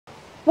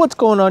What's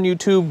going on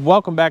YouTube?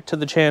 Welcome back to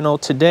the channel.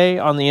 Today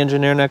on the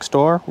Engineer Next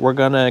Door, we're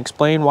going to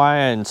explain why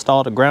I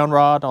installed a ground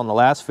rod on the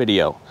last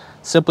video.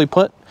 Simply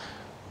put,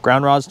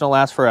 ground rods don't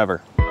last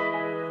forever.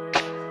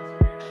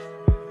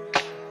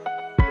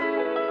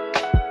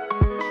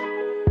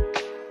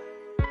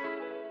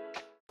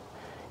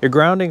 Your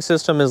grounding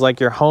system is like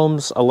your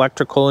home's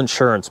electrical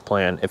insurance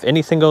plan. If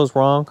anything goes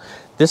wrong,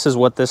 this is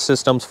what this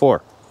system's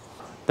for.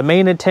 The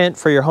main intent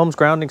for your home's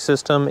grounding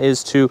system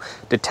is to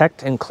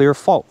detect and clear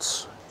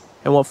faults.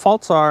 And what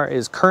faults are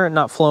is current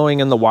not flowing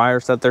in the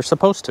wires that they're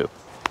supposed to.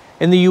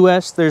 In the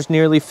US, there's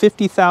nearly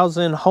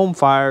 50,000 home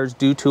fires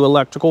due to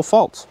electrical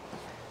faults.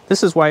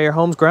 This is why your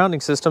home's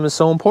grounding system is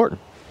so important.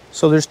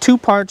 So there's two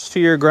parts to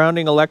your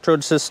grounding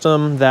electrode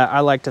system that I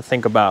like to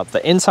think about: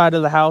 the inside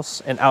of the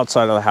house and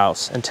outside of the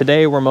house. And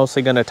today we're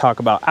mostly going to talk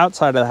about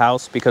outside of the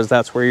house because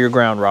that's where your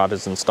ground rod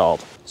is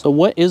installed. So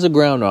what is a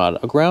ground rod?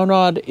 A ground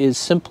rod is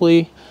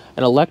simply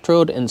an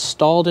electrode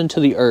installed into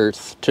the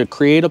earth to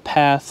create a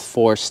path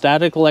for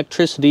static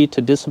electricity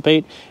to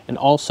dissipate and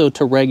also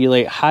to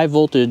regulate high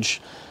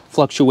voltage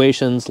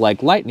fluctuations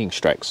like lightning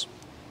strikes.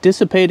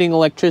 Dissipating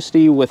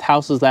electricity with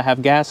houses that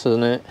have gas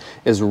in it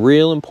is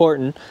real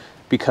important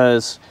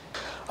because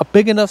a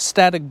big enough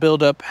static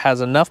buildup has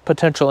enough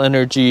potential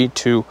energy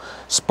to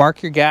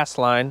spark your gas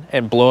line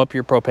and blow up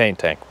your propane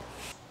tank.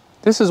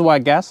 This is why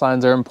gas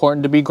lines are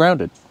important to be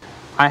grounded.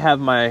 I have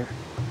my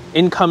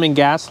incoming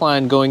gas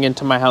line going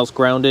into my house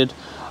grounded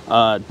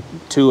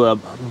to a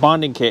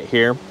bonding kit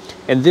here,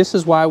 and this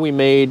is why we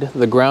made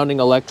the grounding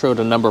electrode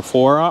a number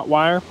 4/0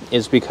 wire,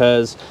 is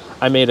because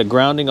I made a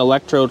grounding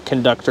electrode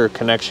conductor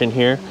connection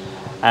here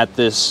at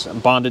this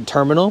bonded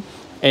terminal.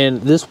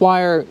 And this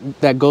wire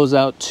that goes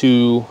out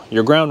to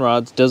your ground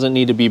rods doesn't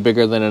need to be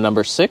bigger than a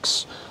number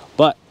 6,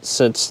 but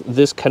since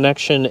this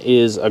connection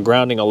is a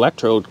grounding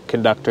electrode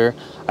conductor,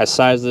 I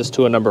sized this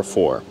to a number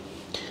 4.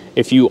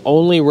 If you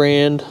only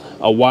ran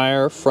a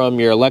wire from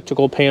your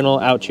electrical panel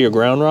out to your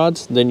ground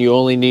rods, then you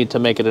only need to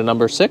make it a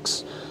number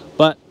 6.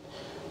 But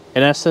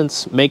in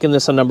essence, making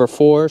this a number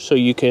 4 so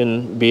you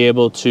can be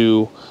able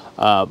to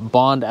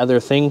bond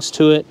other things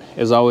to it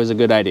is always a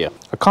good idea.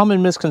 A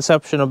common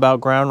misconception about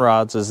ground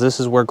rods is this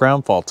is where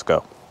ground faults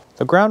go.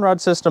 The ground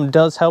rod system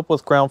does help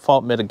with ground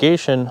fault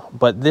mitigation,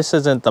 but this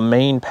isn't the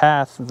main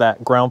path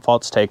that ground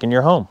faults take in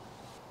your home.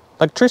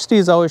 Electricity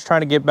is always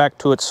trying to get back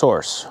to its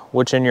source,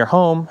 which in your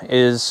home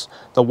is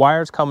the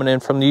wires coming in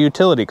from the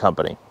utility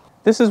company.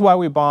 This is why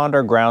we bond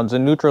our grounds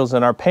and neutrals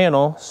in our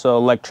panel so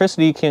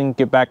electricity can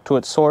get back to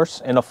its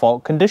source in a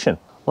fault condition.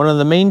 One of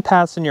the main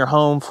paths in your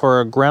home for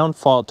a ground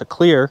fault to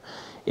clear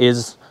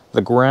is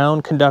the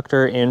ground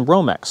conductor in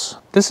Romex.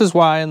 This is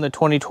why in the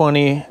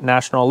 2020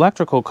 National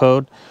Electrical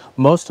Code,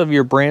 most of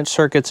your branch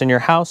circuits in your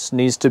house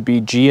needs to be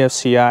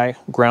GFCI,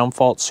 ground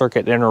fault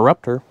circuit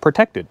interrupter,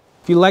 protected.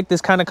 If you like this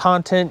kind of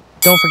content,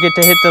 don't forget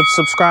to hit the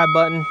subscribe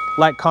button,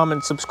 like,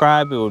 comment,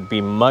 subscribe. It would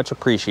be much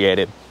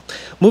appreciated.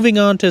 Moving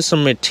on to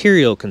some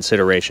material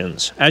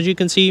considerations. As you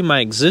can see, my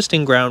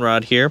existing ground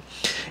rod here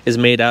is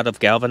made out of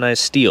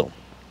galvanized steel.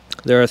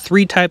 There are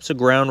 3 types of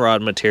ground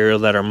rod material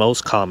that are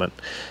most common: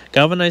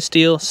 galvanized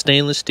steel,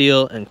 stainless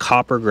steel, and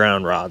copper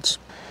ground rods.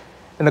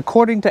 And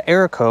according to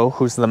Erico,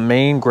 who's the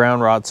main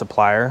ground rod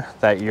supplier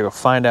that you'll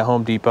find at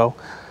Home Depot,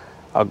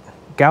 a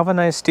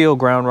galvanized steel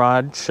ground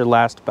rod should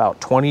last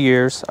about 20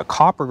 years, a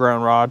copper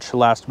ground rod should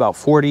last about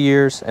 40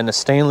 years, and a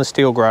stainless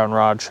steel ground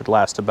rod should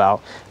last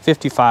about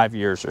 55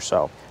 years or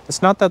so.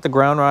 It's not that the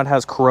ground rod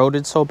has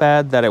corroded so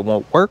bad that it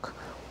won't work,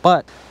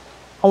 but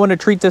I want to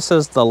treat this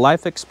as the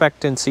life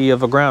expectancy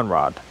of a ground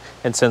rod.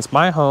 And since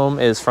my home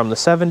is from the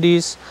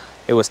 70s,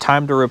 it was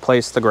time to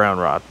replace the ground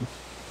rod.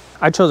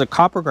 I chose a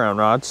copper ground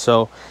rod,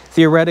 so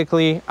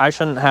theoretically, I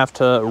shouldn't have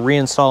to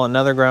reinstall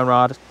another ground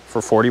rod for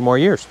 40 more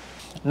years.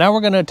 Now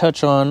we're going to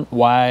touch on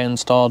why I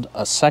installed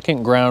a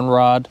second ground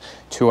rod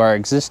to our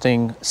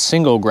existing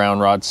single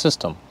ground rod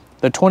system.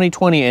 The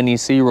 2020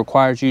 NEC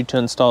requires you to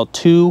install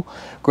 2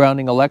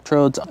 grounding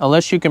electrodes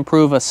unless you can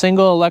prove a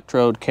single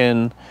electrode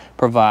can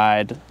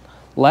provide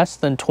less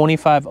than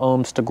 25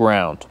 ohms to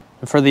ground.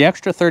 And for the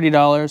extra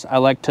 $30, I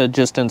like to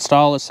just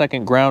install a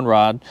second ground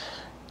rod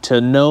to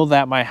know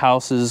that my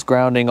house's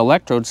grounding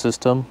electrode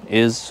system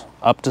is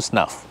up to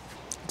snuff.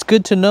 It's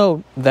good to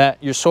know that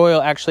your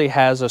soil actually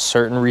has a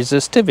certain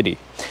resistivity,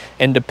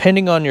 and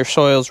depending on your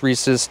soil's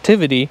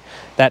resistivity,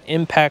 that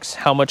impacts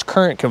how much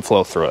current can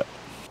flow through it.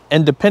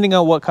 And depending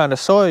on what kind of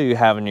soil you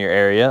have in your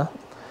area,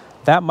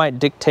 that might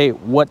dictate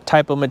what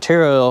type of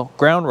material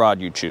ground rod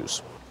you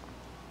choose.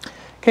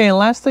 Okay, and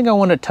last thing I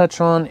want to touch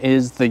on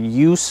is the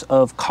use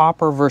of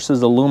copper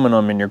versus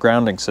aluminum in your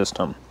grounding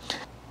system.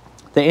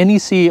 The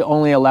NEC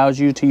only allows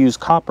you to use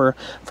copper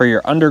for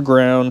your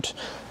underground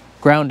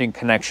grounding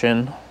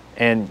connection,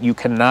 and you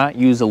cannot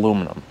use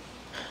aluminum.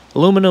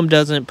 Aluminum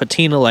doesn't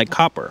patina like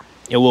copper.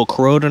 It will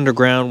corrode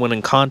underground when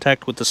in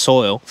contact with the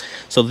soil,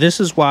 so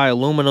this is why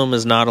aluminum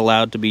is not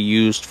allowed to be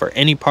used for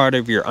any part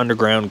of your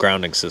underground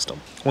grounding system.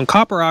 When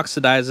copper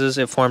oxidizes,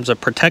 it forms a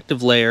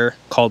protective layer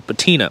called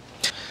patina.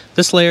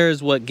 This layer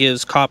is what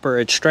gives copper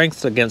its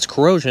strength against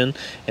corrosion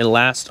and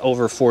lasts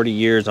over 40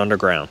 years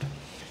underground.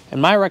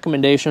 And my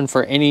recommendation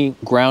for any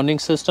grounding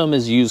system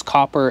is use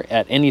copper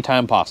at any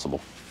time possible.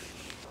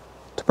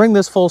 To bring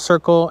this full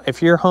circle,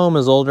 if your home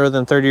is older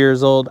than 30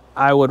 years old,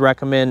 I would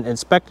recommend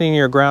inspecting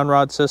your ground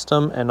rod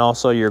system and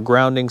also your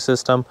grounding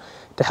system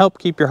to help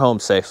keep your home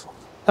safe.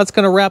 That's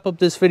going to wrap up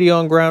this video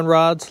on ground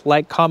rods.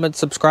 Like, comment,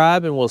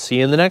 subscribe, and we'll see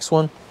you in the next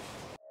one.